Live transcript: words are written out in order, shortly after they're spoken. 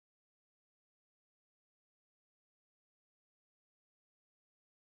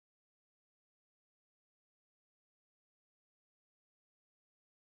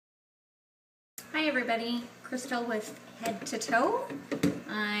Hi everybody, Crystal with Head to Toe.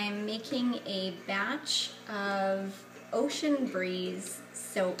 I'm making a batch of Ocean Breeze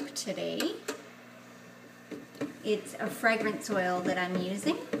soap today. It's a fragrance oil that I'm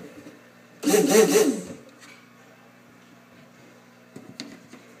using.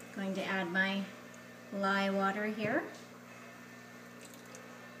 Going to add my lye water here.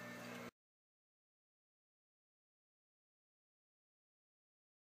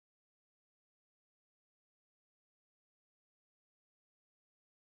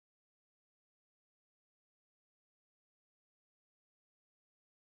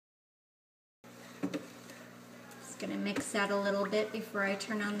 Going to mix that a little bit before I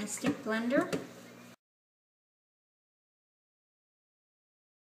turn on the stick blender.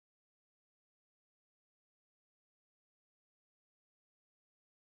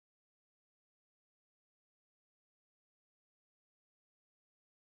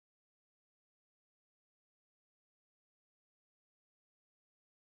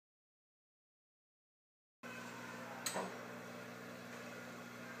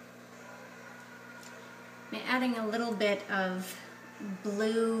 I'm adding a little bit of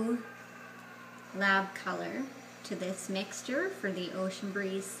blue lab color to this mixture for the Ocean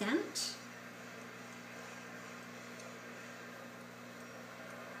Breeze scent.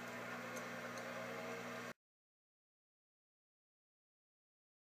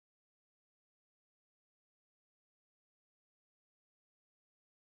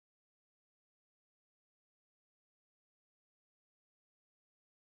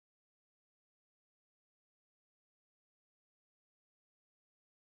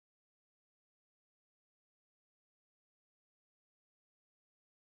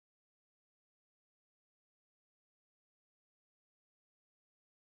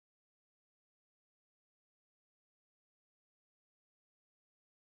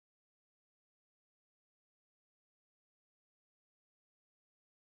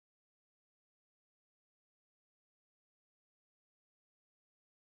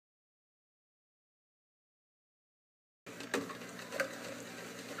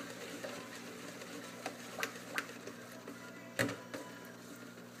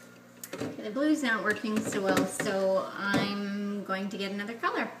 The blue's not working so well, so I'm going to get another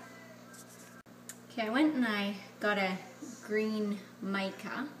color. Okay, I went and I got a green mica.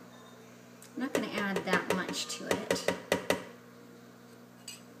 I'm not going to add that much to it.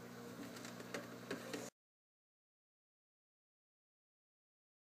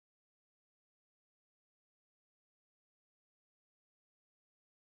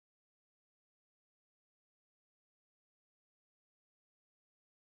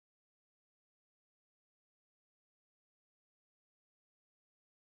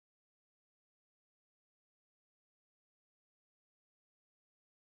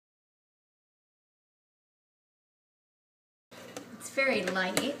 It's very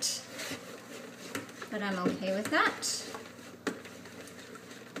light, but I'm okay with that.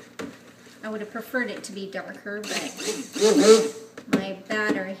 I would have preferred it to be darker, but my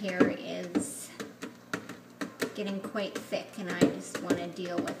batter here is getting quite thick and I just want to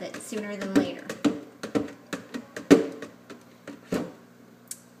deal with it sooner than later.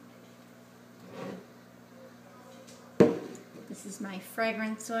 This is my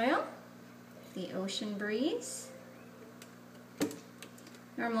fragrance oil, the Ocean Breeze.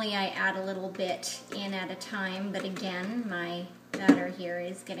 Normally I add a little bit in at a time, but again, my batter here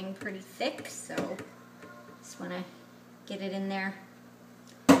is getting pretty thick, so just want to get it in there.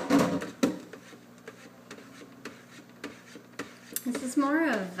 This is more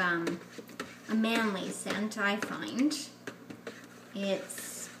of a manly scent, I find.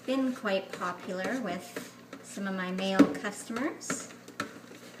 It's been quite popular with some of my male customers.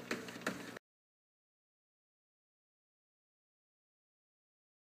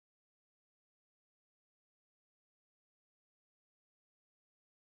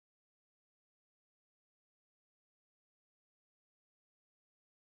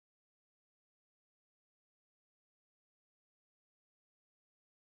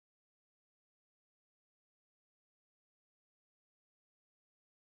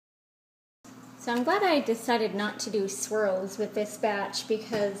 So I'm glad I decided not to do swirls with this batch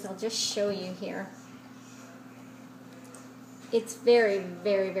because I'll just show you here. It's very,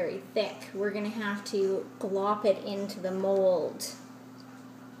 very, very thick. We're going to have to glop it into the mold.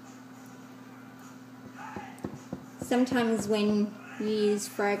 Sometimes when you use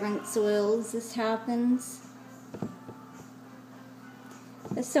fragrance oils, this happens.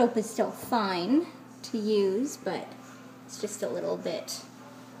 The soap is still fine to use, but it's just a little bit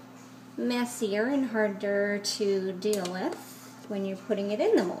messier and harder to deal with when you're putting it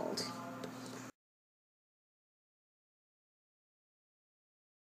in the mold.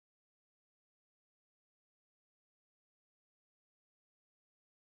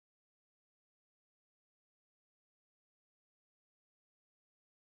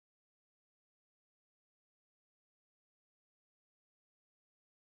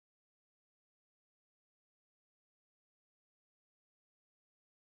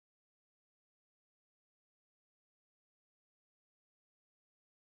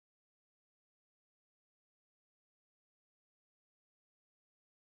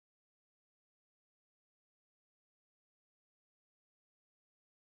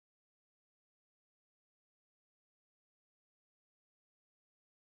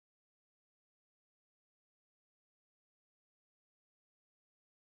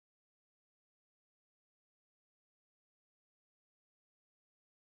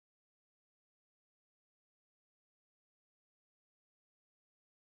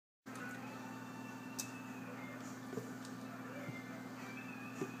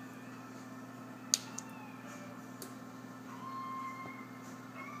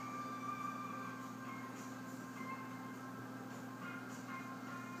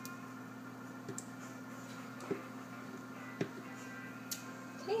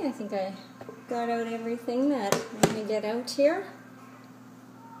 Okay, I think I got out everything that I'm going to get out here.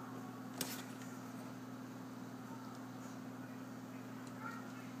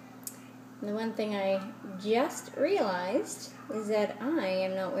 The one thing I just realized is that I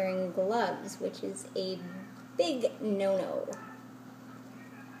am not wearing gloves, which is a big no-no.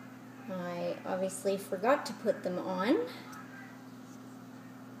 I obviously forgot to put them on,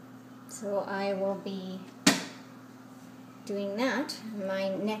 so I will be doing that in my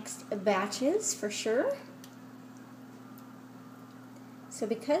next batches for sure. So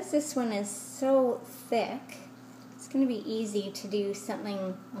because this one is so thick, it's going to be easy to do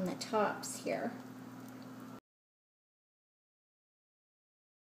something on the tops here.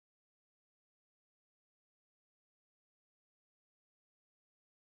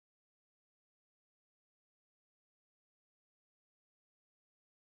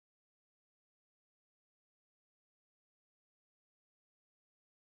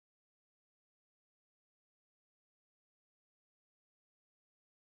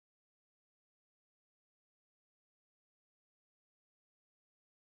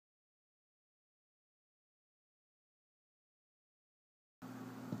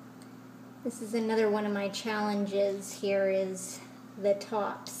 This is another one of my challenges here, is the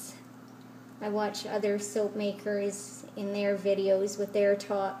tops. I watch other soap makers in their videos with their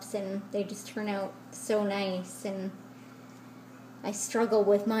tops and they just turn out so nice, and I struggle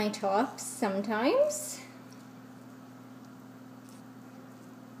with my tops sometimes.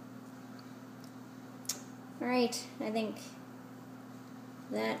 Alright, I think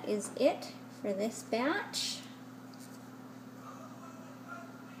that is it for this batch.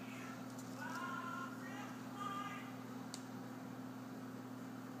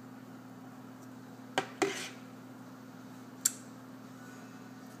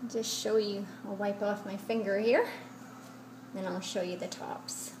 Just show you, I'll wipe off my finger here, then I'll show you the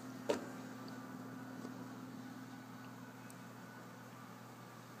tops.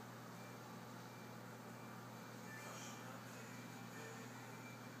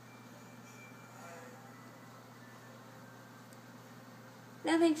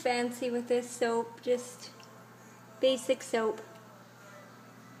 Nothing fancy with this soap, just basic soap.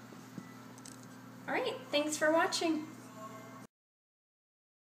 Alright, thanks for watching.